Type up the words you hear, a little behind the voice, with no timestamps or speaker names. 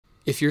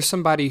If you're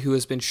somebody who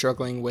has been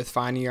struggling with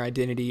finding your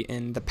identity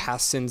in the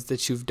past sins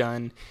that you've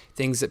done,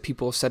 things that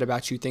people have said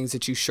about you, things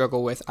that you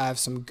struggle with, I have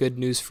some good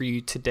news for you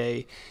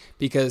today,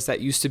 because that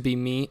used to be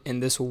me,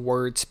 and this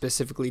word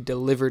specifically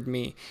delivered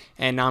me,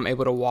 and now I'm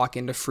able to walk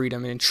into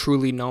freedom and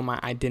truly know my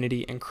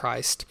identity in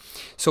Christ.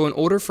 So in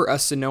order for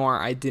us to know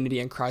our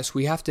identity in Christ,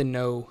 we have to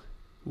know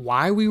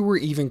why we were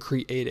even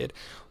created.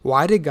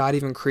 Why did God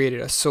even create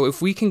us? So if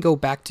we can go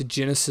back to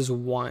Genesis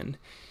 1,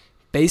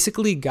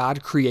 basically,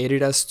 God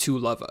created us to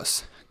love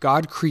us.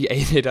 God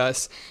created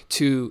us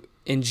to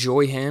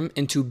enjoy Him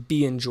and to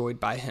be enjoyed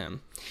by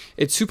Him.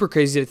 It's super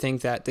crazy to think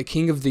that the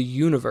King of the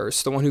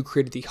universe, the one who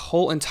created the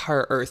whole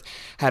entire earth,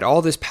 had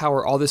all this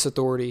power, all this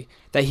authority,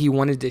 that He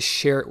wanted to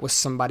share it with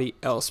somebody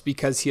else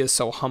because He is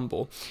so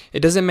humble. It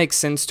doesn't make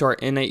sense to our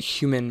innate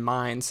human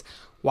minds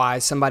why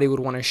somebody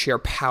would want to share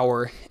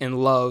power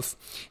and love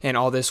and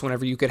all this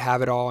whenever you could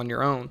have it all on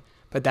your own.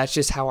 But that's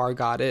just how our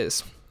God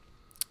is.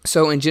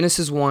 So in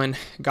Genesis 1,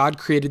 God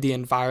created the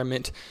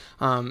environment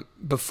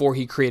before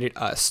He created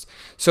us.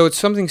 So it's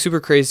something super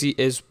crazy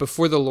is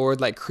before the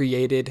Lord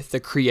created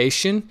the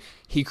creation,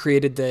 He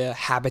created the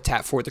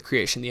habitat for the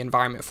creation, the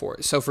environment for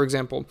it. So for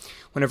example,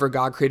 whenever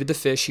God created the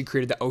fish, He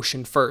created the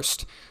ocean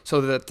first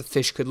so that the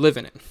fish could live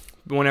in it.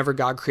 Whenever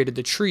God created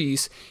the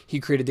trees, He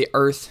created the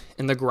earth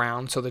and the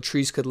ground so the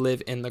trees could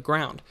live in the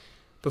ground.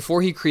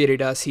 Before He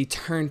created us, He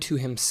turned to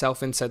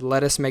Himself and said,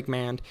 "Let us make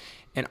man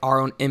in our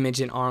own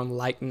image and our own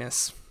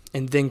likeness,"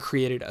 and then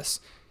created us.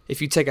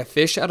 If you take a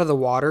fish out of the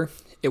water,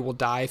 it will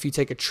die. If you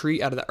take a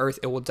tree out of the earth,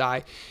 it will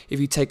die. If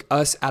you take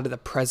us out of the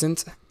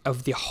presence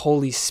of the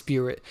Holy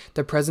Spirit,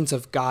 the presence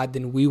of God,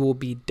 then we will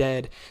be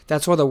dead.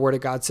 That's why the Word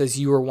of God says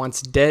you were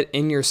once dead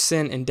in your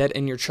sin and dead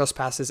in your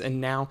trespasses, and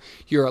now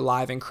you're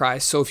alive in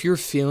Christ. So if you're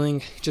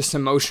feeling just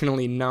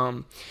emotionally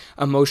numb,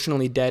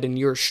 emotionally dead, and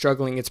you're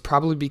struggling, it's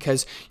probably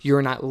because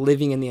you're not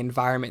living in the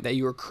environment that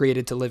you were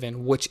created to live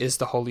in, which is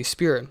the Holy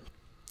Spirit.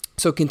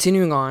 So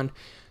continuing on,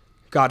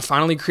 God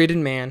finally created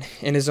man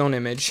in His own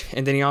image,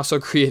 and then He also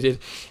created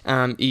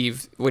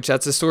Eve, which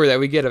that's the story that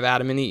we get of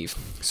Adam and Eve.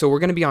 So we're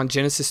going to be on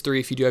Genesis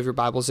 3 if you do have your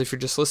Bibles. If you're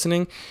just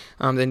listening,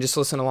 then just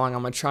listen along.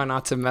 I'm going to try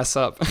not to mess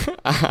up.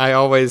 I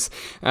always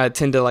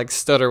tend to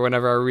stutter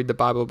whenever I read the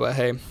Bible, but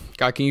hey,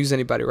 God can use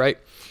anybody, right?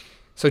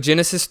 So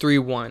Genesis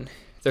 3:1,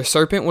 the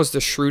serpent was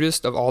the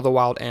shrewdest of all the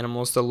wild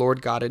animals the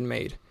Lord God had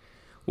made.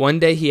 One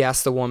day He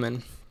asked the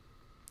woman,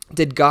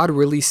 "Did God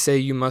really say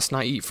you must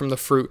not eat from the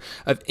fruit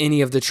of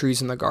any of the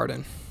trees in the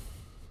garden?"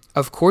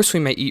 "Of course we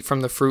may eat from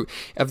the fruit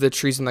of the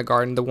trees in the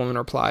garden," the woman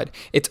replied.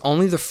 "It's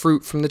only the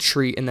fruit from the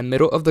tree in the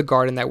middle of the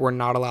garden that we're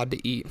not allowed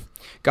to eat.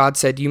 God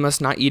said you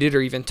must not eat it or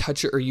even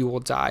touch it or you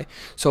will die."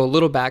 So a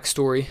little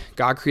backstory,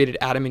 God created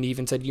Adam and Eve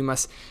and said you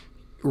must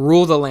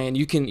rule the land.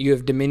 You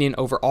have dominion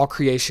over all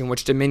creation,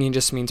 which dominion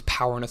just means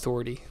power and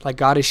authority.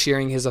 God is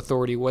sharing His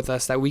authority with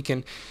us that we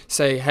can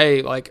say,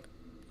 hey,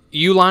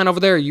 you lying over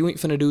there, you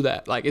ain't finna do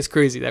that. It's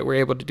crazy that we're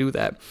able to do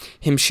that.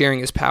 Him sharing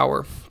His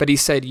power. But He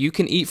said, you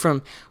can eat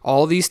from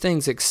all these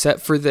things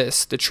except for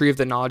this, the tree of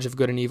the knowledge of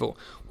good and evil,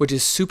 which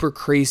is super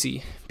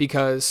crazy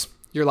because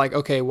you're like,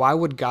 okay, why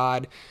would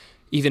God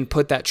even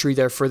put that tree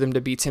there for them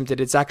to be tempted?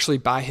 It's actually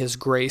by His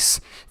grace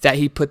that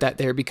He put that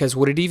there, because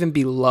would it even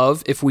be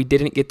love if we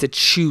didn't get to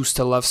choose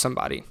to love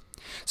somebody?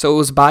 So it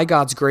was by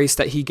God's grace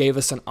that He gave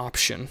us an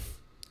option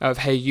of,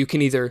 hey, you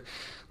can either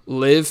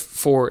live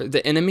for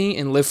the enemy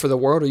and live for the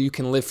world, or you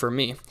can live for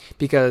me.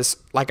 Because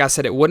like I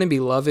said, it wouldn't be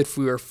love if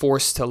we were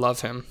forced to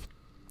love Him.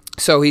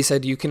 So He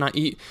said you cannot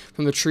eat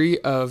from the tree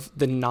of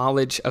the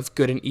knowledge of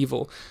good and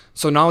evil.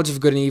 So knowledge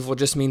of good and evil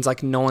just means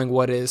knowing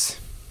what is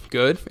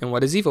good and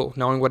what is evil,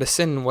 knowing what is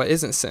sin and what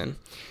isn't sin.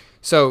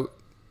 So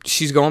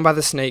she's going by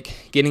the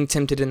snake, getting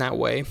tempted in that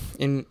way,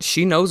 and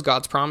she knows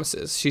God's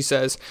promises. She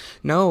says,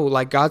 no,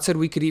 God said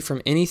we could eat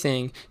from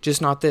anything,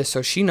 just not this.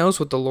 So she knows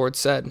what the Lord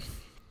said.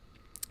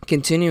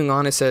 Continuing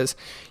on, it says,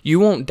 "You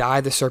won't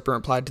die," the serpent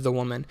replied to the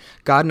woman.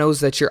 "God knows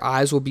that your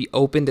eyes will be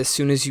opened as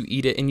soon as you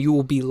eat it, and you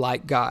will be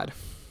like God,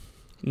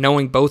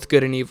 knowing both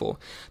good and evil."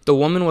 The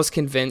woman was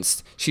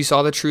convinced. She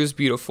saw the tree was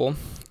beautiful,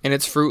 and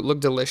its fruit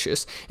looked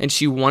delicious, and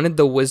she wanted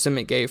the wisdom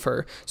it gave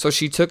her. So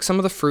she took some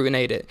of the fruit and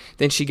ate it.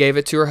 Then she gave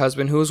it to her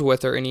husband who was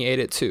with her, and he ate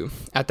it too.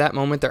 At that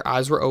moment their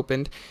eyes were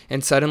opened,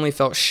 and suddenly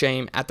felt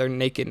shame at their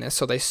nakedness.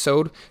 So they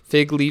sewed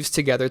fig leaves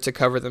together to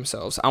cover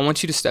themselves. I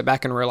want you to step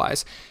back and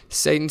realize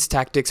Satan's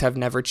tactics have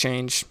never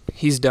changed.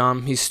 He's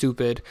dumb, he's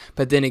stupid,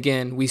 but then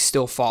again, we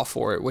still fall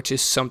for it, which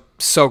is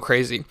so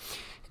crazy.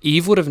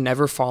 Eve would have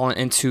never fallen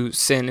into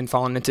sin and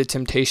fallen into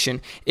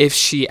temptation if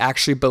she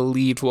actually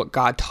believed what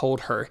God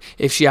told her,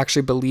 if she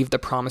actually believed the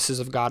promises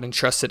of God and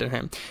trusted in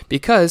Him.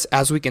 Because,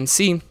 as we can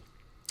see,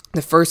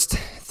 the first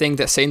thing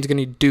that Satan's going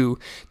to do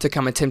to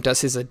come and tempt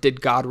us is a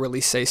 "did God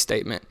really say"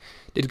 statement.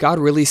 Did God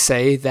really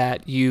say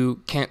that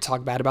you can't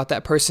talk bad about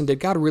that person? Did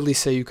God really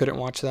say you couldn't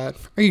watch that?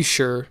 Are you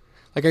sure?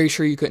 Are you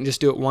sure you couldn't just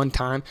do it one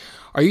time?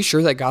 Are you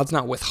sure that God's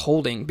not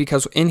withholding?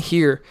 Because in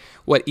here,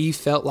 what Eve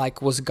felt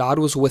like was God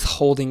was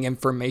withholding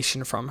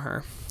information from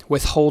her.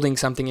 withholding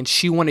something, and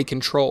she wanted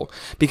control.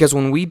 Because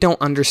when we don't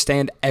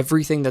understand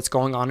everything that's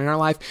going on in our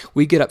life,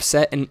 we get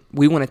upset and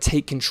we want to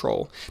take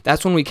control.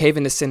 That's when we cave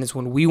into sin, is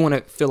when we want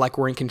to feel like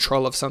we're in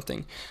control of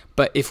something.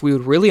 But if we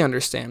would really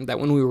understand that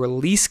when we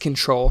release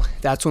control,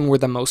 that's when we're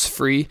the most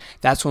free.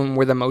 That's when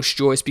we're the most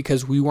joyous,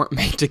 because we weren't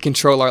made to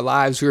control our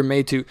lives. We were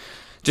made to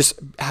just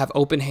have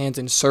open hands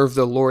and serve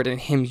the Lord and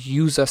him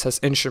use us as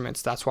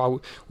instruments. That's why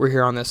we're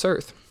here on this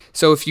earth.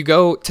 So if you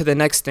go to the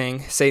next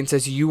thing, Satan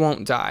says, you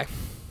won't die.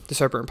 The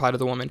serpent replied to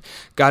the woman,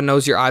 God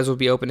knows your eyes will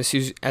be open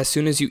as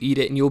soon as you eat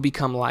it, and you'll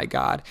become like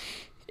God.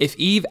 If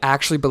Eve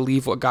actually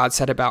believed what God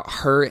said about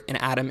her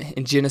and Adam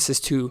in Genesis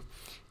 2,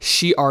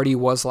 she already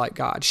was like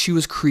God. She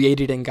was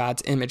created in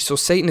God's image. So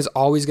Satan is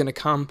always going to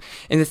come.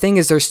 And the thing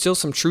is, there's still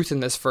some truth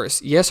in this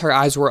verse. Yes, her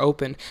eyes were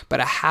open, but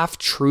a half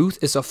truth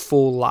is a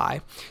full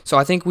lie. So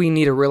I think we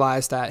need to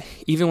realize that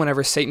even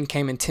whenever Satan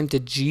came and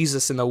tempted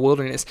Jesus in the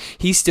wilderness,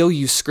 he still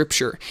used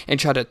scripture and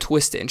tried to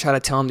twist it and try to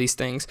tell him these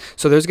things.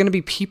 So there's going to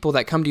be people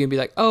that come to you and be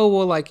like, oh,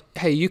 well, like,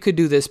 hey, you could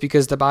do this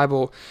because the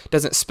Bible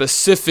doesn't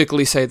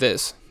specifically say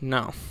this.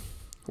 No,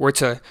 we're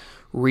to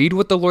read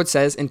what the Lord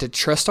says and to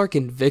trust our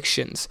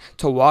convictions,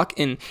 to walk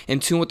in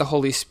tune with the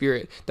Holy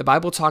Spirit. The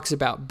Bible talks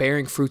about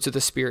bearing fruits of the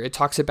Spirit. It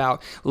talks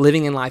about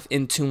living in life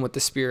in tune with the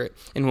Spirit.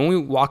 And when we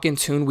walk in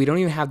tune, we don't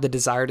even have the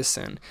desire to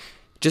sin.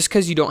 Just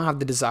because you don't have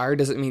the desire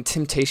doesn't mean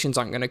temptations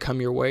aren't going to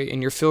come your way,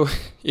 and you're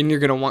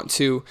going to want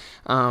to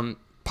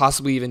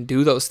possibly even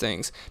do those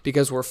things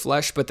because we're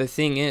flesh. But the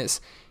thing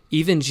is,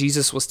 even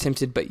Jesus was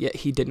tempted, but yet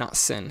he did not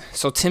sin.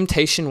 So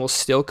temptation will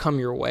still come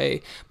your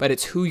way, but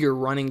it's who you're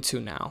running to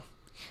now.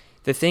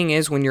 The thing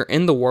is, when you're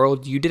in the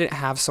world, you didn't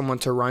have someone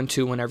to run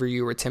to whenever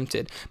you were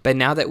tempted. But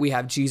now that we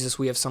have Jesus,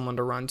 we have someone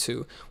to run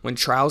to. When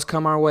trials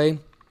come our way,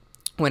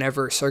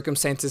 whenever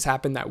circumstances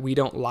happen that we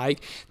don't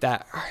like,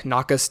 that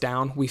knock us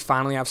down, we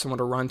finally have someone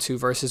to run to,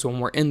 versus when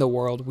we're in the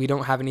world, we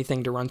don't have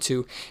anything to run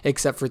to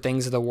except for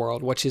things of the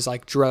world, which is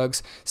like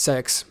drugs,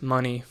 sex,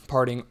 money,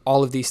 partying,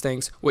 all of these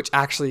things, which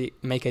actually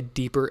make a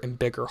deeper and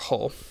bigger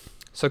hole.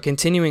 So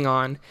continuing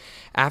on,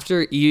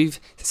 after Eve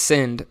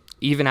sinned,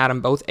 Eve and Adam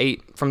both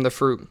ate from the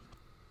fruit.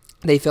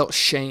 They felt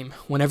shame.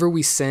 Whenever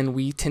we sin,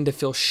 we tend to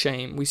feel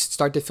shame. We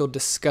start to feel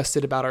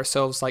disgusted about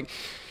ourselves. Like,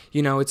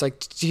 it's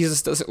like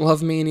Jesus doesn't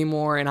love me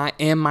anymore, and I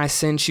am my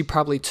sin. She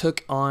probably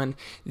took on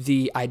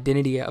the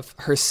identity of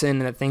her sin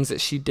and the things that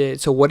she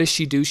did. So what does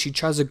she do? She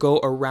tries to go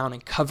around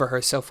and cover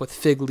herself with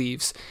fig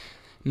leaves.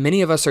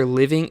 Many of us are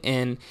living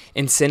in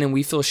sin and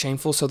we feel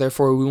shameful, so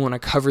therefore we want to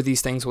cover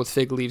these things with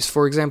fig leaves.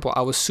 For example,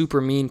 I was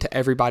super mean to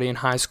everybody in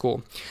high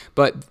school,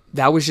 but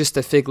that was just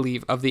the fig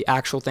leaf of the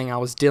actual thing I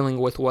was dealing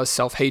with was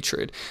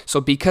self-hatred.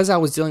 So because I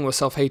was dealing with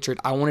self-hatred,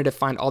 I wanted to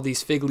find all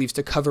these fig leaves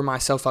to cover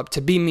myself up,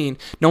 to be mean.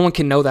 No one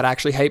can know that I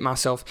actually hate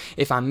myself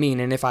if I'm mean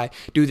and if I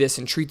do this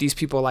and treat these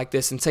people like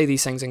this and say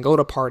these things and go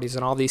to parties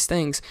and all these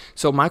things.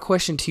 So my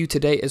question to you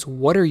today is,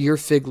 what are your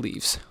fig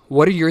leaves?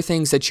 What are your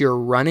things that you're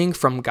running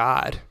from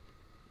God?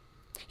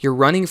 You're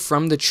running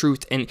from the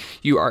truth, and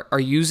you are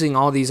using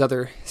all these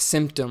other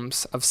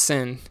symptoms of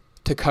sin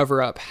to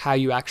cover up how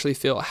you actually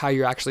feel, how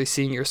you're actually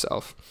seeing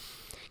yourself.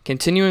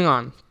 Continuing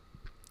on,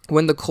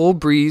 when the cool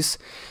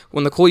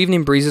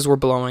evening breezes were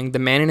blowing, the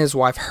man and his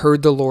wife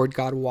heard the Lord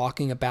God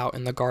walking about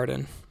in the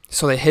garden.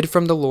 So they hid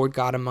from the Lord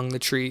God among the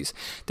trees.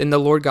 Then the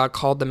Lord God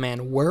called the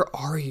man, "Where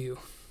are you?"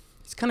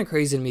 It's kind of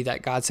crazy to me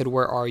that God said,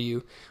 "Where are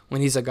you?"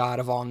 when he's a God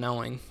of all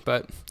knowing,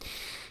 but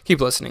keep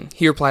listening.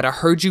 He replied, "I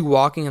heard you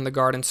walking in the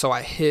garden, so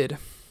I hid.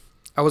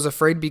 I was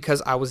afraid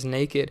because I was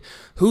naked."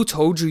 "Who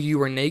told you you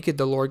were naked?"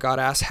 the Lord God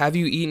asked. "Have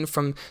you eaten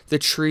from the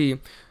tree,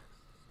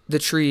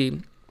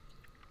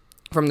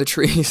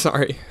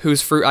 sorry,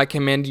 whose fruit I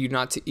commanded you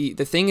not to eat?"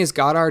 The thing is,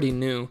 God already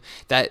knew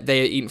that they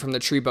had eaten from the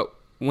tree, but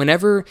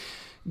whenever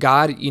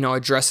God,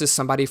 addresses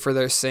somebody for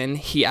their sin,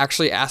 he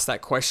actually asks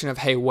that question of,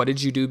 hey, what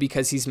did you do?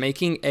 Because he's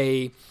making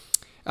a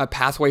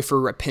pathway for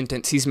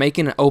repentance. He's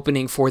making an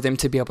opening for them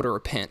to be able to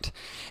repent.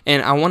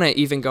 And I want to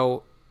even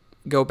go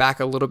back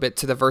a little bit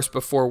to the verse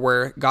before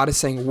where God is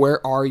saying,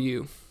 "Where are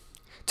you?"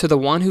 To the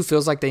one who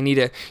feels like they need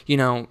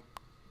to,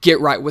 get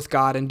right with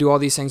God and do all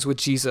these things with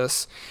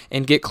Jesus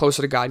and get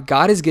closer to God.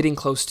 God is getting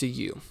close to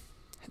you.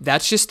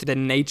 That's just the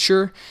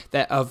nature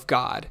of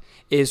God,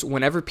 is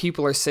whenever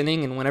people are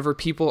sinning and whenever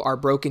people are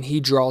broken, he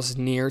draws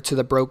near to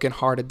the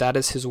brokenhearted. That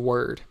is his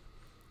word.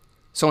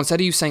 So instead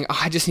of you saying, "Oh,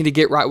 I just need to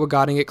get right with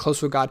God and get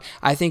close with God,"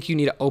 I think you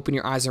need to open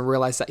your eyes and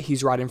realize that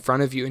he's right in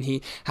front of you and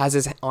he has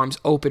his arms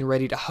open,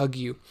 ready to hug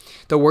you.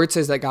 The word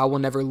says that God will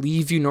never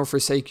leave you nor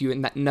forsake you,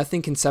 and that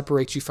nothing can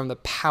separate you from the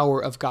power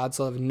of God's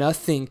love.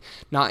 Nothing,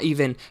 not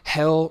even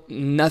hell,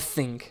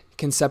 nothing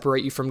can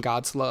separate you from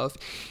God's love.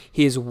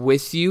 He is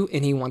with you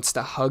and he wants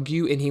to hug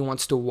you and he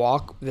wants to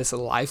walk this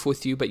life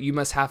with you, but you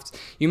must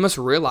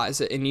realize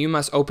it, and you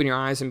must open your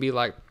eyes and be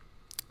like,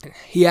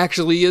 he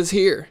actually is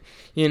here.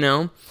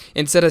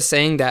 Instead of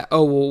saying that,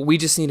 "Oh, well, we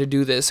just need to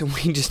do this and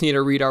we just need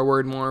to read our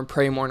word more and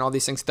pray more and all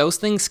these things." Those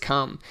things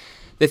come.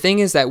 The thing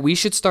is that we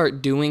should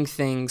start doing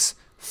things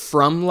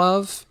from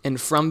love and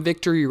from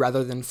victory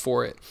rather than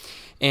for it.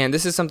 And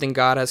this is something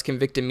God has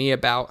convicted me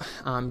about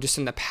just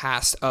in the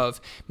past, of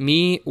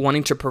me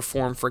wanting to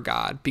perform for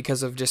God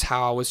because of just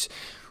how I was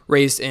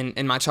raised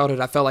in my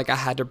childhood. I felt like I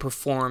had to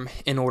perform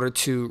in order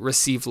to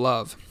receive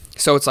love.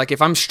 So it's like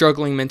if I'm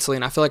struggling mentally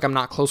and I feel like I'm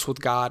not close with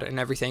God and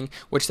everything,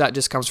 which that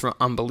just comes from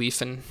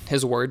unbelief in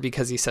his word,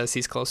 because he says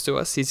he's close to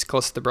us. He's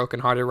close to the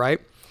brokenhearted, right?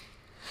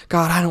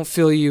 God, I don't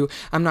feel you.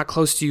 I'm not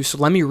close to you. So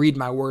let me read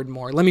my word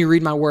more. Let me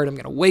read my word. I'm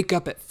going to wake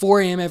up at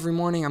 4 a.m. every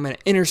morning. I'm going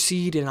to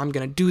intercede and I'm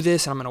going to do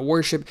this and I'm going to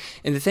worship.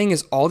 And the thing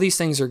is, all these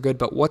things are good,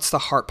 but what's the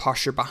heart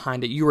posture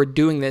behind it? You are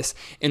doing this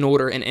in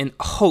order and in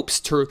hopes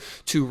to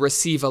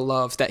receive a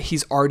love that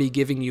he's already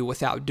giving you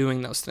without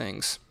doing those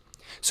things.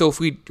 So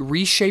if we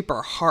reshape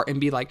our heart and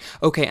be like,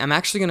 okay, I'm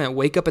actually going to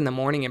wake up in the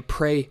morning and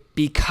pray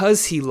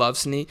because he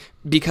loves me,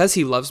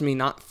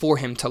 not for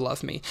him to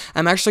love me.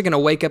 I'm actually going to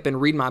wake up and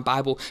read my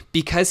Bible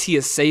because he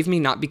has saved me,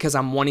 not because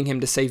I'm wanting him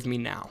to save me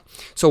now.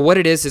 So what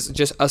it is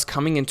just us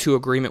coming into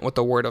agreement with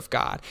the word of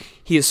God.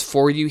 He is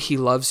for you. He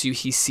loves you.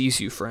 He sees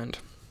you, friend.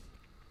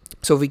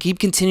 So if we keep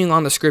continuing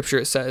on the scripture,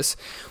 it says,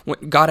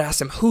 when God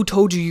asked him, who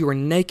told you were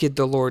naked?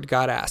 The Lord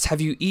God asked,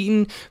 have you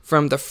eaten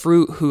from the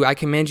fruit who I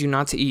command you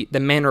not to eat? The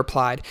man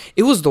replied,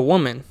 it was the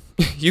woman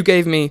you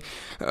gave me,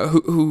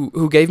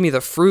 who gave me the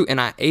fruit,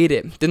 and I ate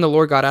it. Then the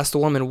Lord God asked the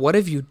woman, what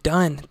have you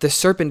done? The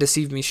serpent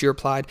deceived me, she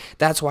replied.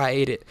 That's why I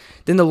ate it.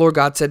 Then the Lord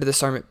God said to the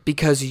serpent,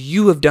 because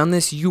you have done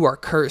this, you are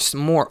cursed.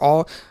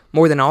 More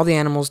than all the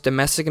animals,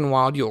 domestic and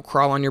wild, you will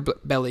crawl on your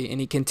belly.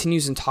 And he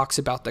continues and talks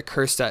about the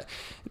curse that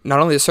not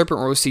only the serpent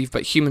will receive,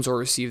 but humans will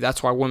receive.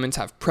 That's why women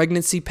have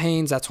pregnancy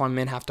pains. That's why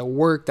men have to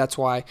work. That's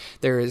why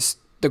there is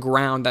the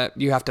ground, that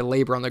you have to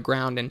labor on the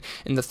ground, and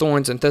the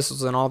thorns and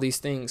thistles and all these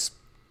things.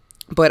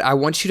 But I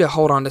want you to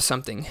hold on to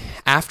something.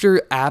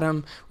 After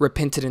Adam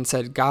repented and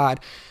said, God,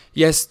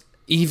 yes,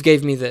 Eve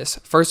gave me this.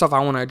 First off, I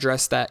want to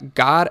address that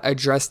God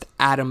addressed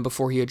Adam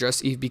before he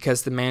addressed Eve,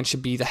 because the man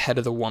should be the head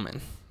of the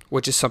woman,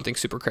 which is something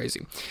super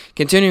crazy.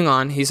 Continuing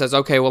on, he says,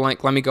 okay, well,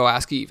 let me go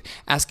ask Eve.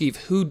 Ask Eve,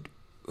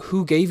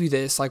 who gave you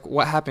this? Like,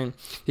 what happened?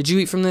 Did you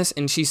eat from this?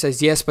 And she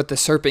says, yes, but the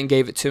serpent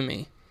gave it to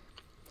me.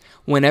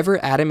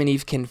 Whenever Adam and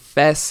Eve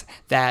confess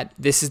that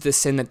this is the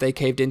sin that they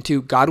caved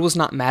into, God was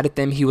not mad at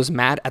them. He was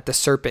mad at the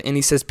serpent. And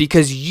he says,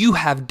 because you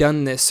have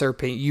done this,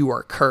 serpent, you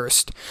are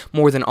cursed.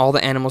 More than all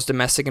the animals,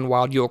 domestic and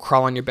wild, you will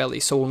crawl on your belly.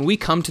 So when we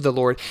come to the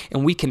Lord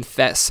and we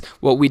confess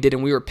what we did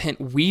and we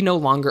repent, we no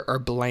longer are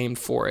blamed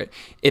for it.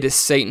 It is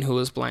Satan who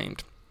is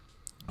blamed.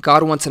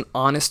 God wants an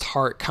honest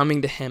heart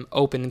coming to him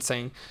open and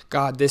saying,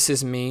 God, this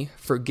is me,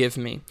 forgive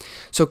me.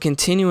 So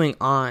continuing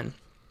on,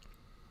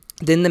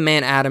 then the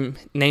man Adam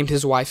named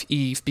his wife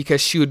Eve, because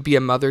she would be a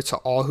mother to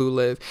all who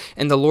live.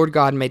 And the Lord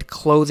God made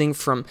clothing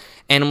from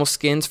animal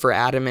skins for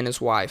Adam and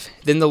his wife.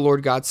 Then the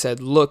Lord God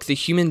said, look, the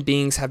human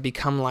beings have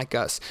become like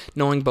us,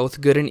 knowing both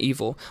good and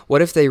evil.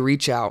 What if they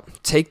reach out,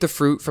 take the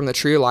fruit from the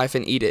tree of life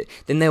and eat it?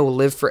 Then they will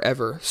live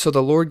forever. So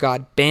the Lord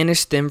God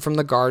banished them from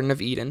the Garden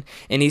of Eden,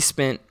 and he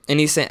sent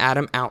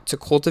Adam out to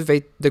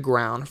cultivate the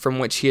ground from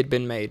which he had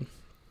been made.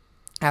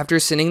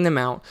 After sending them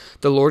out,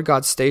 the Lord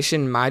God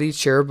stationed mighty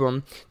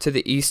cherubim to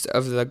the east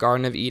of the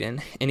Garden of Eden,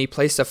 and he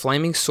placed a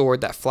flaming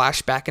sword that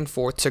flashed back and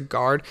forth to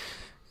guard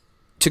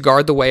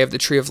the way of the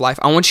tree of life.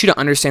 I want you to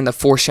understand the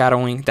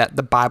foreshadowing that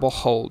the Bible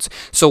holds.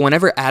 So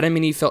whenever Adam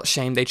and Eve felt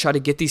shame, they tried to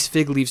get these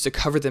fig leaves to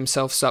cover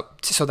themselves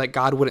up so that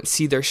God wouldn't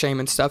see their shame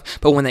and stuff.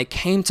 But when they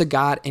came to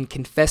God and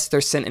confessed their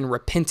sin and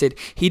repented,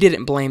 he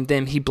didn't blame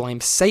them. He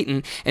blamed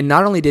Satan. And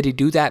not only did he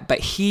do that, but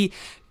he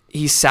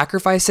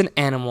sacrificed an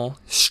animal,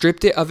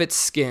 stripped it of its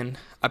skin,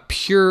 a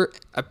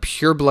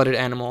pure-blooded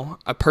animal,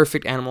 a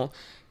perfect animal,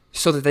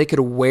 so that they could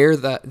wear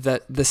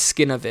the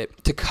skin of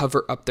it to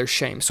cover up their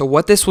shame. So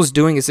what this was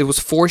doing is it was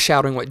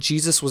foreshadowing what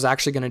Jesus was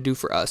actually going to do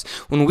for us.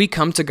 When we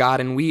come to God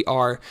and we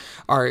are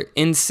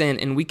in sin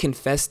and we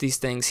confess these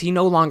things, he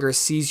no longer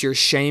sees your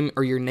shame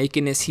or your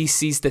nakedness. He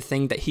sees the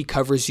thing that he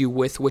covers you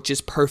with, which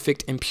is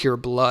perfect and pure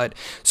blood.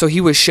 So he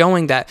was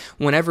showing that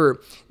whenever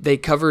they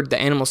covered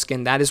the animal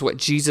skin, that is what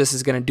Jesus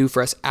is going to do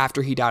for us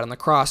after he died on the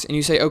cross. And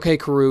you say, okay,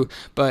 Carew,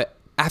 but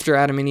after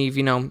Adam and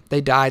Eve, they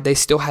died, they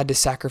still had to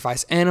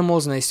sacrifice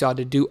animals and they still had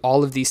to do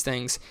all of these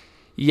things.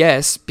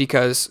 Yes,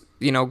 because,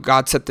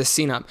 God set this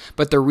scene up.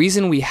 But the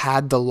reason we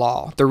had the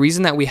law, the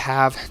reason that we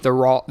have the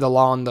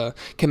law and the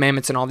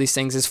commandments and all these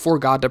things is for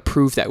God to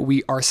prove that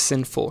we are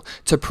sinful,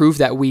 to prove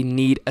that we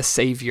need a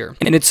savior.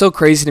 And it's so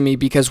crazy to me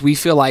because we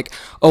feel like,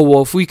 oh,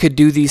 well, if we could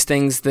do these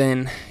things,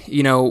 then,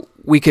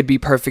 we could be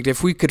perfect.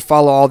 If we could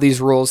follow all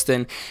these rules,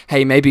 then,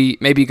 hey,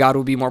 maybe God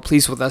will be more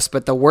pleased with us.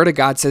 But the word of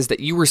God says that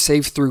you were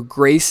saved through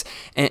grace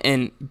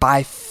and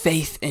by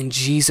faith in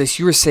Jesus.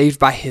 You were saved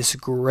by his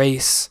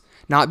grace,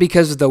 not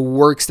because of the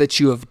works that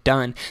you have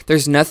done.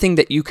 There's nothing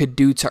that you could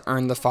do to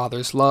earn the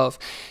Father's love.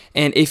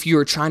 And if you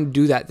are trying to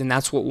do that, then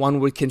that's what one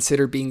would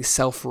consider being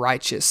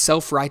self-righteous.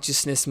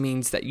 Self-righteousness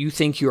means that you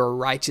think you are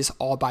righteous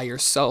all by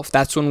yourself.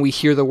 That's when we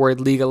hear the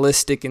word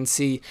legalistic and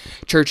see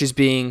churches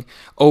being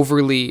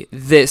overly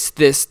this,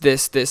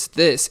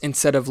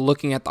 instead of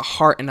looking at the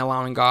heart and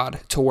allowing God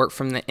to work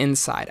from the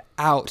inside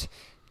out.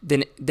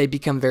 then they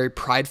become very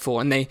prideful,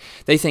 and they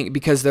think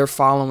because they're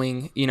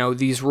following,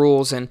 these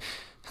rules. And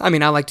I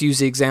mean, I like to use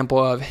the example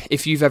of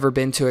if you've ever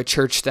been to a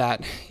church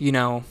that,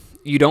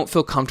 you don't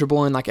feel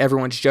comfortable in, like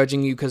everyone's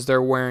judging you because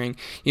they're wearing,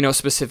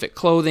 specific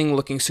clothing,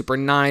 looking super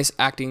nice,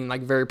 acting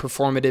like very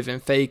performative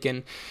and fake,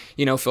 and,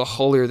 feel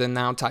holier than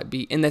thou type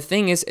beat. And the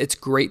thing is, it's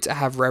great to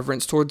have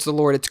reverence towards the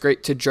Lord. It's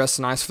great to dress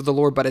nice for the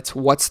Lord, but it's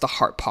what's the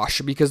heart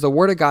posture? Because the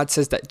Word of God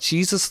says that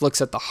Jesus looks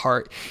at the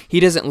heart. He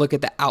doesn't look at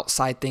the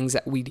outside things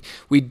that we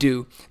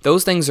do.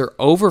 Those things are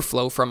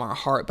overflow from our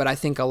heart, but I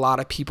think a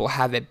lot of people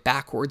have it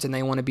backwards, and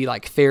they want to be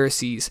like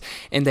Pharisees,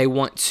 and they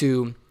want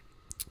to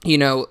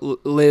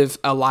live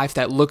a life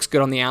that looks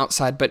good on the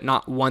outside, but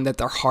not one that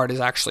their heart is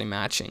actually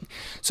matching.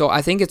 So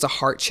I think it's a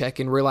heart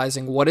check in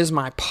realizing, what is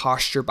my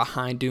posture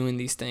behind doing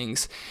these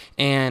things?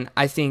 And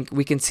I think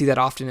we can see that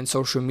often in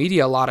social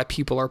media. A lot of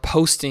people are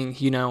posting,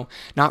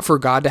 not for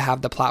God to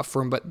have the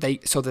platform, but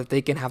so that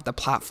they can have the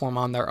platform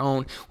on their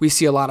own. We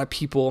see a lot of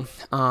people,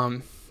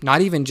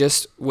 not even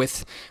just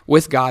with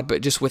God,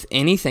 but just with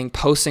anything,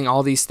 posting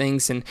all these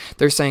things, and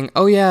they're saying,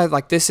 oh yeah,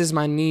 like this is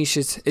my niche,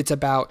 it's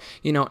about,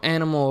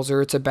 animals,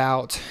 or it's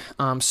about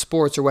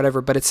sports or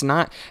whatever, but it's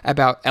not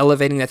about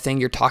elevating the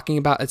thing you're talking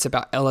about, it's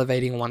about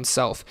elevating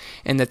oneself.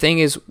 And the thing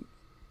is,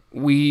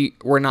 we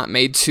were not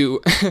made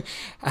to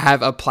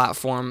have a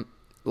platform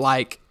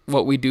like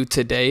what we do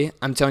today.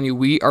 I'm telling you,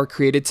 we are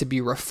created to be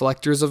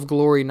reflectors of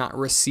glory, not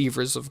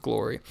receivers of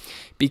glory.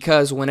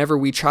 Because whenever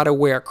we try to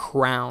wear a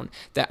crown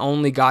that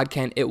only God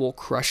can, it will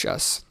crush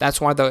us. That's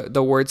why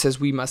the word says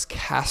we must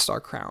cast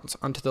our crowns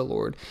unto the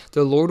Lord.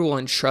 The Lord will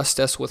entrust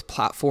us with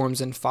platforms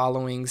and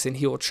followings, and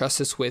He will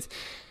trust us with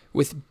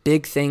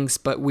big things,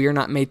 but we are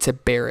not made to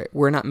bear it.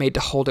 We're not made to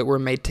hold it. We're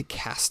made to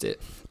cast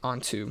it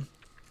onto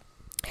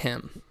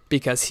Him,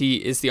 because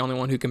He is the only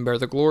one who can bear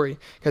the glory,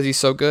 because He's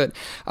so good.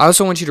 I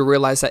also want you to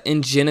realize that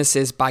in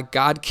Genesis, by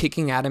God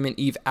kicking Adam and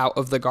Eve out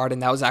of the garden,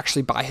 that was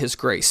actually by His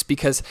grace.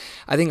 Because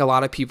I think a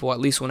lot of people, at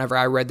least whenever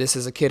I read this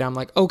as a kid, I'm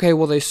like, okay,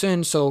 well, they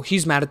sinned, so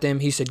He's mad at them.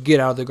 He said, get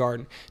out of the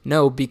garden.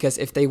 No, because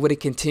if they would have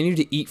continued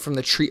to eat from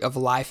the tree of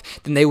life,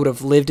 then they would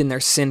have lived in their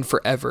sin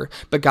forever.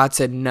 But God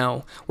said,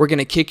 no, we're going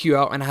to kick you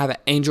out and have an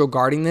angel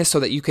guarding this so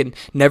that you can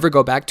never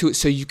go back to it,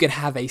 so you can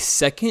have a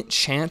second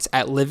chance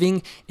at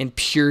living in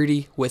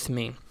purity with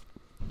me.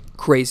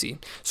 Crazy.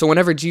 So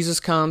whenever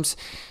Jesus comes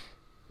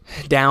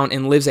down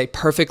and lives a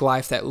perfect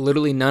life that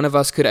literally none of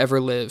us could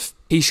ever live,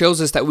 He shows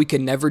us that we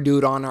could never do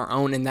it on our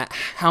own, and that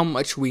how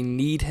much we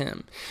need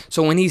Him.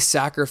 So when He's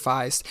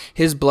sacrificed,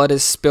 His blood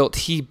is spilt,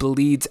 He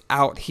bleeds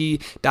out, He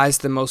dies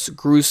the most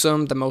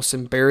gruesome, the most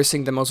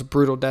embarrassing, the most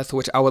brutal death,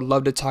 which I would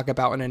love to talk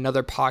about in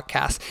another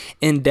podcast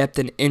in depth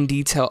and in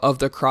detail of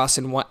the cross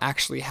and what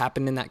actually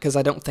happened in that, because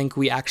I don't think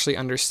we actually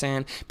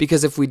understand,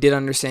 because if we did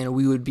understand,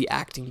 we would be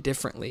acting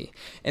differently.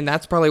 And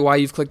that's probably why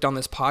you've clicked on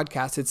this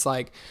podcast. It's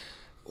like,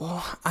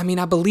 well, I mean,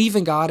 I believe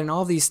in God and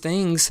all these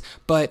things,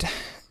 but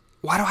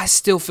why do I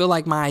still feel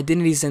like my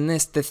identity's in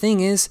this? The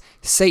thing is,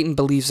 Satan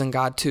believes in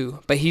God too,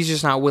 but he's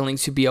just not willing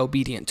to be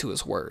obedient to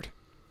His word.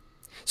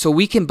 So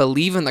we can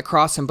believe in the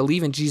cross and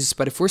believe in Jesus,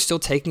 but if we're still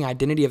taking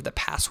identity of the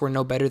past, we're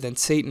no better than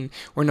Satan,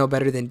 we're no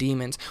better than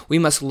demons. We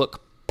must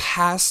look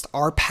past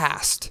our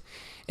past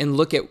and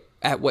look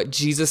at what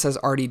Jesus has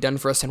already done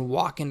for us and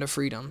walk into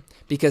freedom,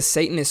 because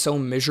Satan is so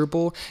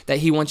miserable that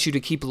he wants you to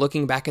keep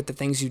looking back at the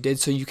things you did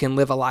so you can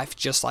live a life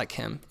just like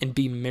him and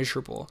be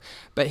miserable.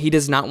 But he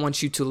does not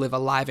want you to live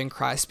alive in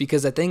Christ,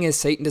 because the thing is,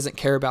 Satan doesn't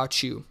care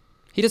about you.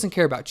 He doesn't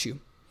care about you.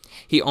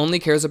 He only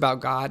cares about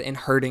God and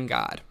hurting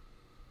God,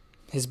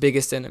 His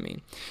biggest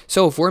enemy.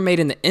 So if we're made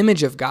in the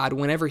image of God,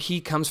 whenever He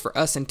comes for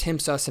us and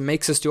tempts us and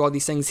makes us do all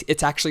these things,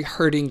 it's actually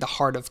hurting the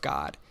heart of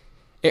God.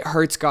 It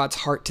hurts God's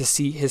heart to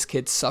see His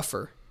kids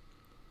suffer.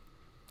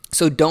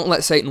 So don't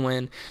let Satan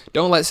win.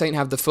 Don't let Satan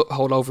have the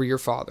foothold over your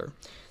father.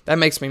 That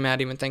makes me mad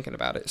even thinking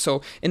about it.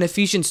 So in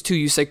Ephesians 2,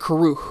 you say,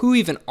 Carew, who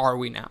even are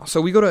we now?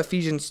 So we go to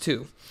Ephesians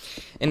 2,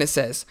 and it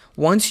says,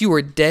 once you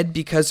were dead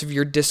because of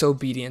your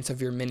disobedience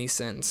of your many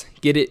sins.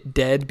 Get it?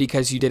 Dead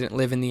because you didn't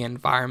live in the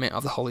environment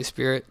of the Holy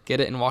Spirit. Get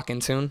it and walk in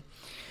tune?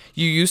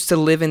 You used to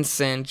live in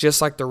sin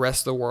just like the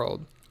rest of the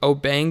world,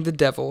 obeying the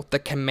devil, the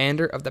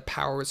commander of the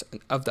powers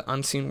of the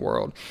unseen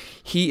world.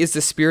 He is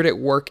the spirit at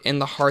work in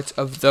the hearts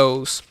of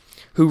those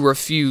who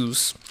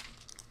refuse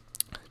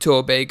to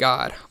obey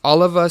God.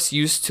 All of us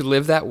used to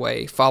live that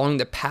way, following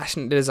the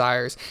passionate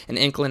desires and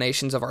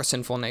inclinations of our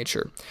sinful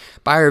nature.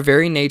 By our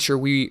very nature,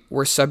 we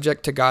were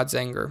subject to God's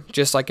anger,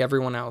 just like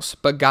everyone else.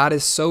 But God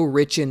is so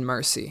rich in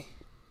mercy,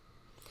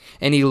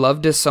 and He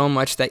loved us so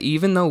much that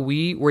even though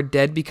we were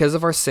dead because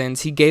of our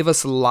sins, He gave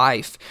us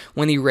life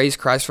when He raised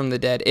Christ from the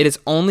dead. It is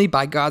only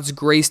by God's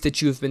grace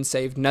that you have been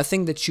saved,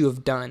 nothing that you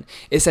have done.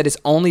 It said it's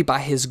only by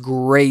His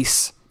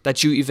grace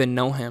that you even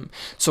know him.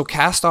 So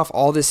cast off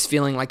all this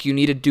feeling like you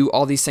need to do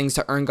all these things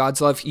to earn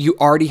God's love. You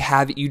already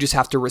have it. You just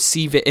have to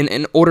receive it. And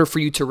in order for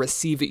you to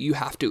receive it, you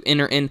have to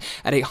enter in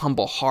at a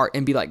humble heart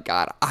and be like,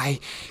 God, I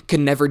could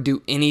never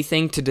do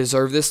anything to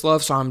deserve this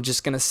love. So I'm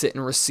just going to sit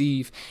and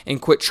receive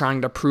and quit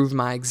trying to prove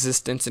my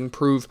existence and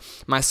prove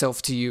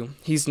myself to you.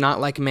 He's not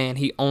like man.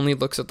 He only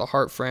looks at the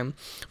heart, friend.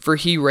 For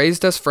he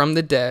raised us from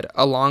the dead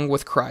along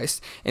with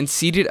Christ and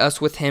seated us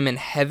with him in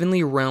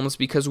heavenly realms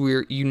because we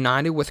are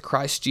united with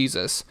Christ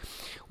Jesus.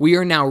 We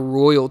are now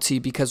royalty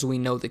because we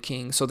know the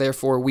King. So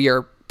therefore we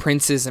are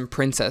princes and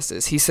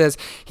princesses. He says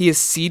he has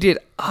seated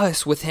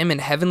us with him in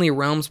heavenly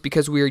realms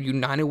because we are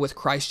united with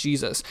Christ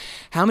Jesus.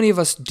 How many of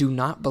us do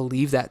not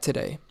believe that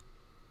today?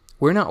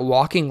 We're not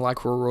walking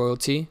like we're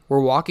royalty.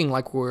 We're walking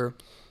like we're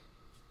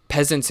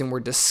peasants and we're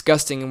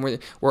disgusting and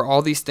we're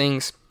all these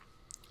things.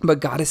 But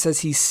God says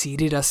he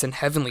seated us in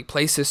heavenly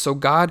places, so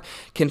God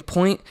can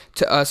point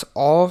to us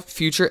all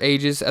future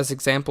ages as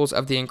examples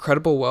of the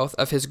incredible wealth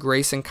of his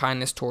grace and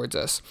kindness towards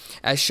us,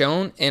 as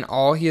shown in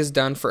all he has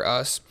done for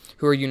us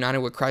who are united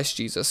with Christ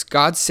Jesus.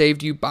 God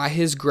saved you by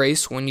his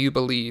grace when you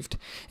believed,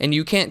 and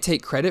you can't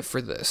take credit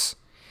for this.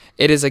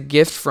 It is a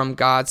gift from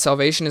God.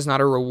 Salvation is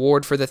not a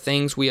reward for the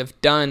things we have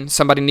done.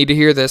 Somebody need to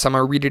hear this. I'm going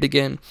to read it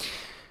again.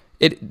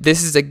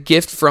 This is a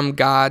gift from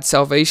God.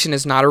 Salvation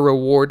is not a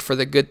reward for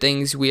the good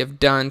things we have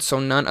done, so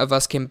none of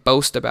us can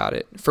boast about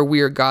it. For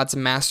we are God's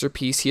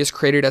masterpiece. He has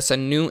created us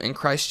anew in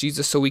Christ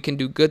Jesus so we can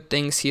do good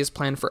things he has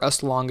planned for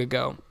us long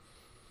ago.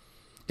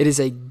 It is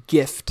a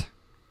gift.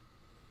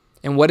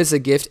 And what is a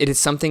gift? It is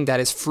something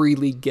that is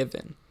freely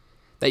given,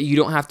 that you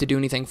don't have to do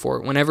anything for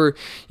it. Whenever,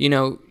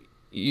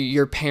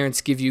 your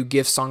parents give you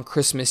gifts on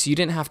Christmas, you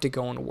didn't have to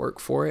go and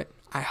work for it.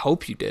 I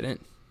hope you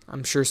didn't.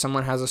 I'm sure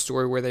someone has a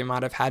story where they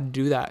might have had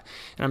to do that,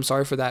 and I'm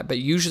sorry for that. But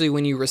usually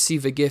when you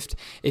receive a gift,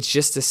 it's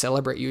just to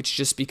celebrate you. It's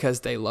just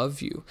because they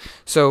love you.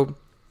 So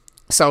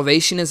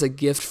salvation is a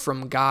gift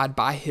from God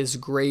by his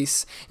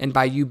grace and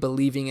by you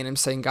believing in him,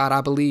 saying, God, I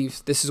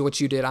believe this is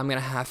what you did. I'm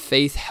going to have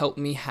faith. Help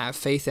me have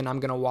faith, and I'm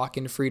going to walk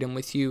in freedom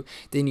with you.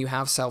 Then you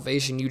have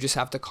salvation. You just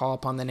have to call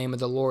upon the name of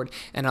the Lord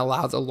and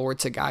allow the Lord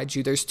to guide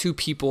you. There's two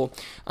people,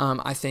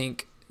 I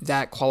think,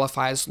 that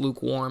qualifies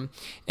lukewarm,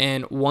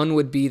 and one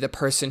would be the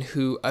person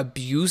who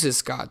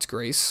abuses God's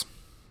grace.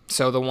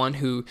 So the one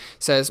who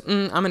says,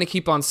 I'm going to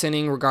keep on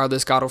sinning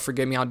regardless, God will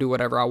forgive me, I'll do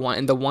whatever I want.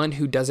 And the one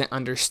who doesn't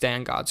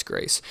understand God's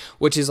grace,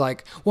 which is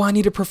like, well, I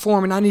need to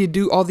perform and I need to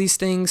do all these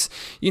things,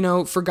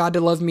 for God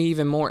to love me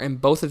even more. And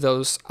both of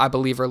those, I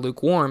believe, are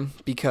lukewarm,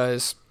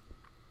 because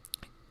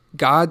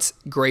God's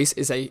grace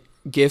is a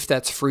gift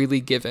that's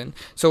freely given.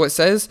 So it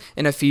says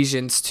in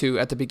Ephesians 2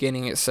 at the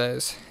beginning, it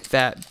says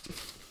that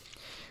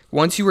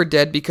once you were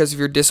dead because of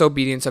your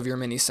disobedience of your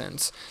many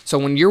sins. So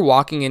when you're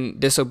walking in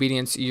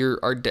disobedience, you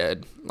are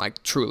dead,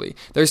 like truly.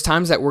 There's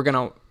times that we're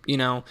going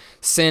to,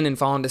 sin and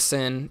fall into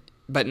sin,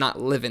 but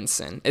not live in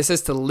sin. It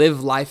says to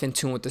live life in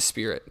tune with the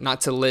Spirit, not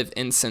to live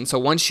in sin. So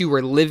once you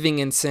were living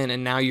in sin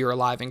and now you're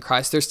alive in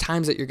Christ, there's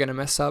times that you're going to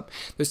mess up.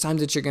 There's times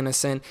that you're going to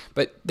sin.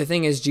 But the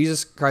thing is,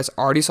 Jesus Christ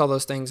already saw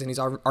those things and he's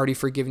already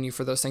forgiven you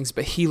for those things,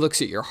 but he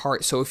looks at your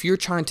heart. So if you're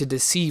trying to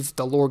deceive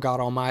the Lord God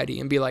Almighty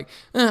and be like,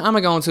 I'm going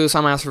to go into this,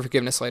 I'm going to ask for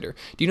forgiveness later.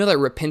 Do you know that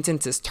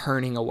repentance is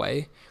turning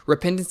away?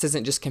 Repentance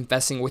isn't just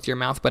confessing with your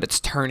mouth, but it's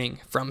turning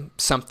from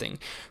something,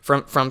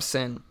 from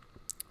sin.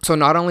 So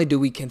not only do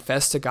we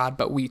confess to God,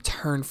 but we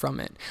turn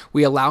from it.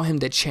 We allow him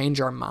to change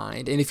our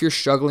mind. And if you're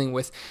struggling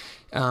with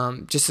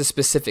just a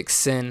specific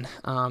sin,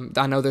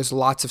 I know there's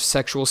lots of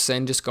sexual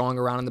sin just going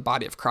around in the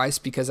body of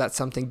Christ because that's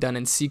something done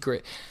in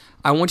secret.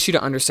 I want you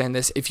to understand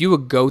this. If you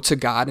would go to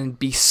God and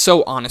be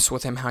so honest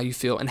with him how you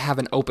feel and have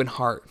an open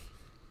heart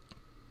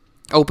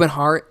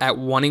at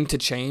wanting to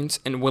change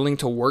and willing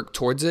to work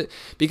towards it,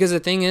 because the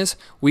thing is,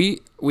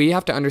 we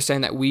have to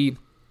understand that we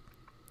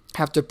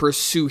have to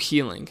pursue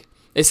healing.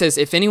 It says,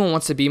 if anyone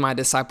wants to be my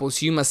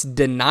disciples, you must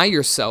deny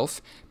yourself,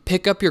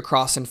 pick up your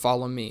cross, and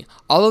follow me.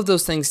 All of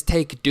those things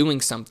take doing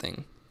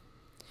something.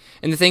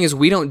 And the thing is,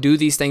 we don't do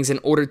these things in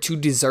order to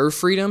deserve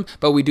freedom,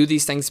 but we do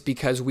these things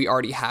because we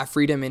already have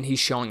freedom and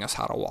he's showing us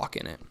how to walk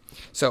in it.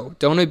 So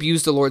don't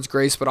abuse the Lord's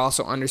grace, but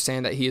also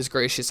understand that he is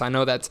gracious. I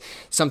know that's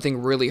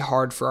something really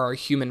hard for our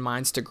human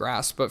minds to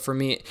grasp, but for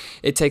me,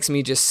 it takes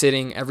me just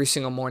sitting every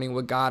single morning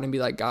with God and be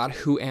like, God,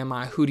 who am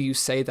I? Who do you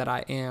say that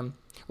I am?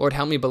 Lord,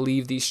 help me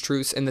believe these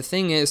truths. And the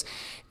thing is,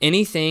 the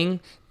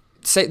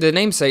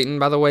name Satan,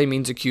 by the way,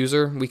 means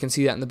accuser. We can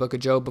see that in the book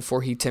of Job.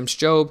 Before he tempts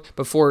Job,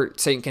 before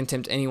Satan can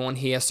tempt anyone,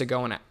 he has to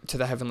go to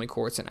the heavenly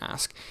courts and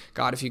ask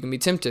God if you can be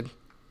tempted.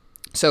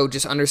 So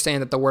just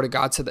understand that the word of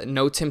God said that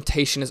no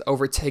temptation has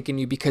overtaken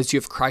you because you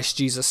have Christ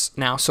Jesus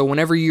now. So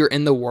whenever you're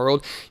in the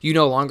world, you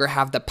no longer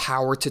have the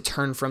power to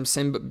turn from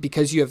sin, but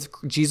because you have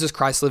Jesus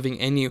Christ living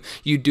in you,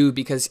 you do,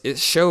 because it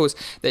shows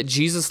that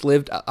Jesus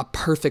lived a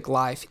perfect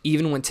life.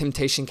 Even when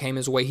temptation came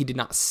his way, he did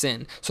not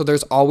sin. So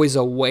there's always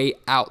a way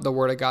out, the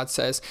word of God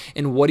says.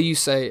 And what do you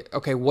say?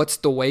 Okay, what's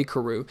the way,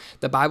 Carew?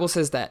 The Bible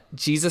says that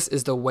Jesus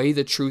is the way,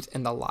 the truth,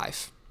 and the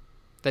life.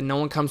 that no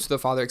one comes to the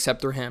Father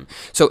except through him.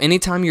 So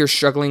anytime you're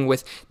struggling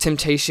with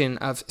temptation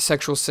of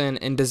sexual sin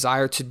and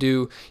desire to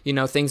do,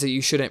 things that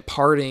you shouldn't,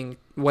 partying,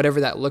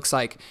 whatever that looks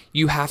like,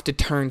 you have to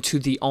turn to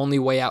the only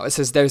way out. It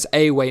says there's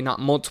a way, not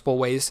multiple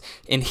ways,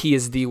 and he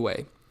is the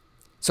way.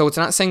 So it's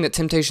not saying that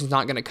temptation is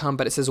not going to come,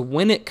 but it says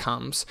when it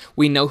comes,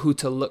 we know who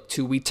to look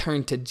to. We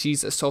turn to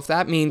Jesus. So if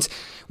that means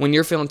when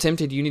you're feeling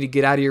tempted, you need to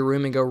get out of your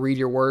room and go read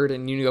your word,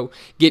 and you need to go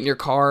get in your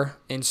car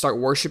and start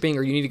worshiping,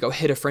 or you need to go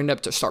hit a friend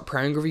up to start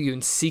praying over you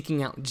and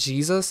seeking out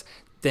Jesus,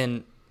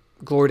 then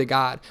glory to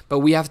God. But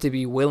we have to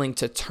be willing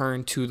to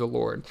turn to the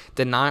Lord,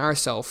 deny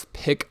ourselves,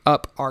 pick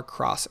up our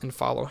cross, and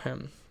follow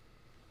him.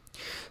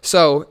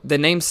 So the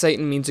name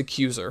Satan means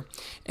accuser.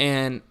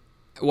 And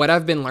what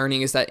I've been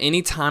learning is that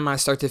anytime I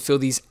start to feel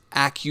these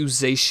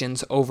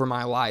accusations over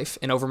my life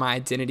and over my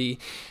identity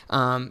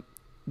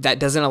that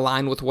doesn't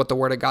align with what the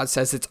Word of God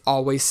says, it's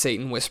always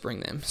Satan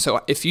whispering them.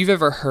 So if you've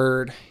ever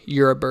heard,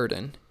 you're a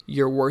burden,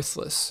 you're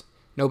worthless,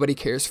 nobody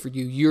cares for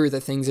you, you're the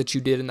things that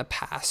you did in the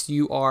past,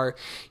 you are,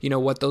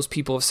 what those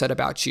people have said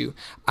about you,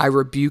 I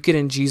rebuke it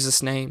in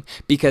Jesus' name,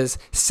 because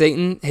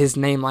Satan, his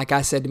name, like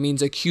I said,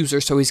 means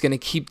accuser. So he's going to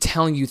keep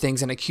telling you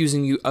things and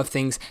accusing you of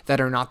things that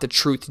are not the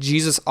truth.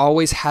 Jesus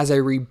always has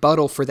a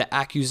rebuttal for the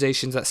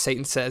accusations that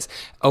Satan says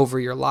over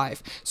your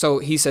life. So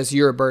he says,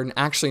 you're a burden.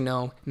 Actually,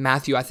 no,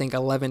 Matthew, I think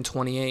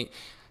 11:28.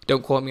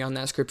 Don't quote me on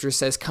that. Scripture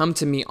says, come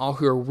to me, all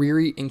who are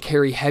weary and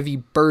carry heavy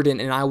burden,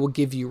 and I will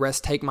give you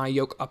rest. Take my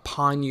yoke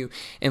upon you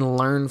and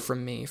learn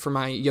from me. For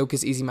my yoke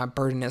is easy, my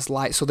burden is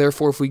light. So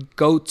therefore, if we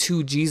go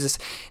to Jesus,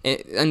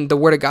 and the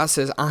Word of God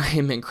says, I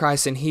am in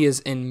Christ and he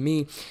is in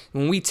me.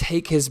 When we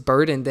take his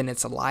burden, then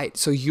it's light.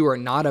 So you are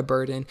not a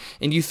burden.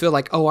 And you feel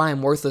like, oh, I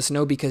am worthless.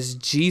 No, because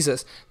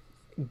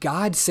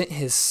God sent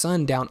his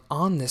son down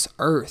on this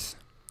earth.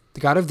 The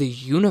God of the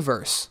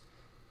universe,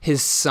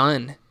 his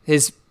son,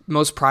 his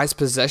most prized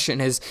possession,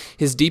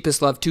 his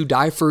deepest love, to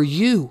die for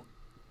you.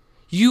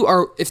 You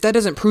are, if that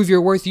doesn't prove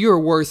your worth, you are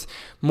worth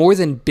more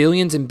than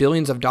billions and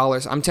billions of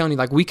dollars. I'm telling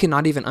you, we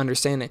cannot even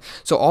understand it.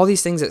 So all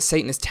these things that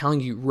Satan is telling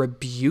you,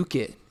 rebuke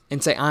it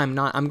and say, I'm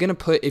not. I'm going to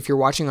put, if you're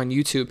watching on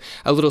YouTube,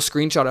 a little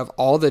screenshot of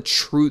all the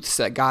truths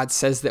that God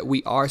says that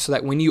we are, so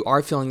that when you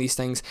are feeling these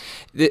things,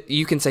 that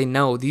you can say,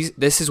 no,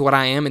 this is what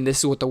I am, and this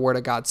is what the Word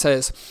of God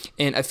says.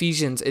 In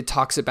Ephesians, it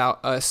talks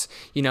about us,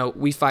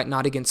 we fight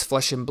not against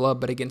flesh and blood,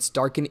 but against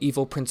dark and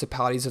evil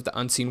principalities of the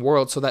unseen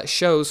world. So that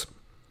shows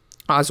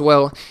as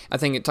well, I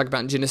think it talked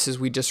about in Genesis,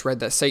 we just read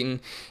that Satan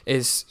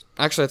is,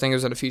 actually I think it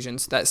was in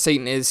Ephesians, that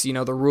Satan is,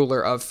 the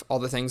ruler of all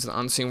the things in the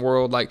unseen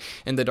world, like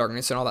in the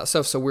darkness and all that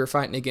stuff. So we're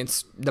fighting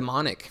against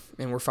demonic,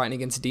 and we're fighting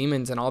against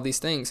demons and all these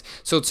things.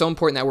 So it's so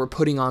important that we're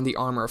putting on the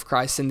armor of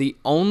Christ. And the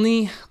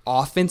only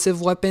offensive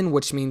weapon,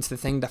 which means the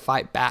thing to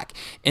fight back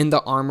in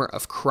the armor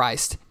of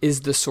Christ,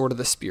 is the sword of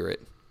the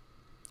Spirit,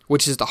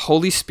 which is the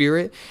Holy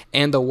Spirit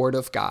and the Word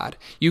of God.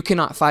 You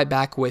cannot fight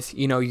back with,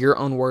 your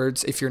own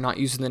words if you're not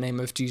using the name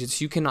of Jesus.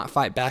 You cannot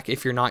fight back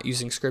if you're not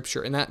using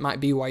Scripture. And that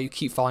might be why you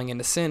keep falling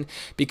into sin,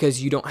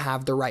 because you don't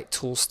have the right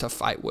tools to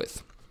fight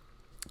with.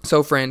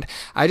 So friend,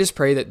 I just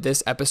pray that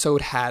this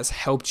episode has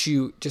helped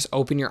you just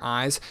open your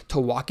eyes to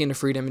walk into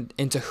freedom,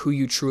 into who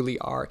you truly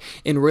are,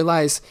 and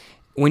realize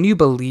when you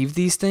believe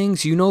these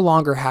things, you no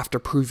longer have to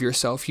prove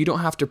yourself. You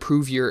don't have to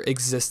prove your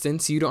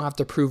existence. You don't have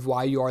to prove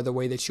why you are the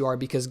way that you are,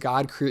 because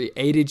God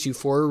created you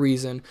for a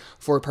reason,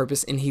 for a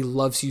purpose, and he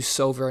loves you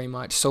so very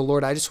much. So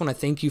Lord, I just want to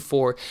thank you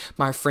for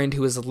my friend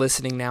who is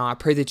listening now. I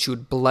pray that you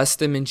would bless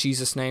them in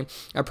Jesus' name.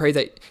 I pray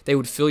that they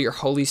would feel your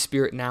Holy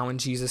Spirit now in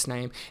Jesus'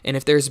 name. And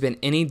if there's been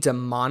any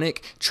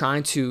demonic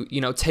trying to,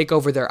 take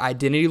over their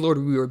identity, Lord,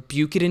 we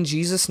rebuke it in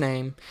Jesus'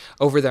 name,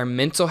 over their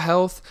mental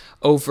health,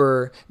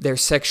 over their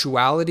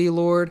sexuality,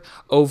 Lord,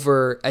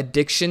 over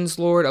addictions,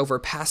 Lord, over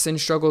past sin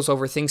struggles,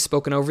 over things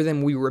spoken over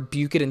them. We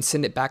rebuke it and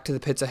send it back to the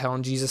pits of hell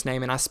in Jesus'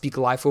 name. And I speak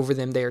life over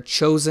them. They are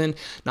chosen,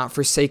 not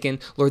forsaken.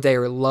 Lord, they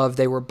are loved.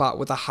 They were bought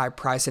with a high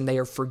price, and they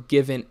are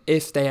forgiven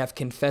if they have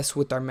confessed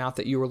with their mouth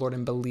that you are Lord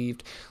and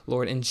believed,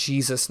 Lord, in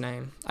Jesus'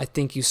 name. I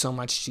thank you so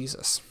much,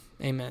 Jesus.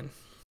 Amen.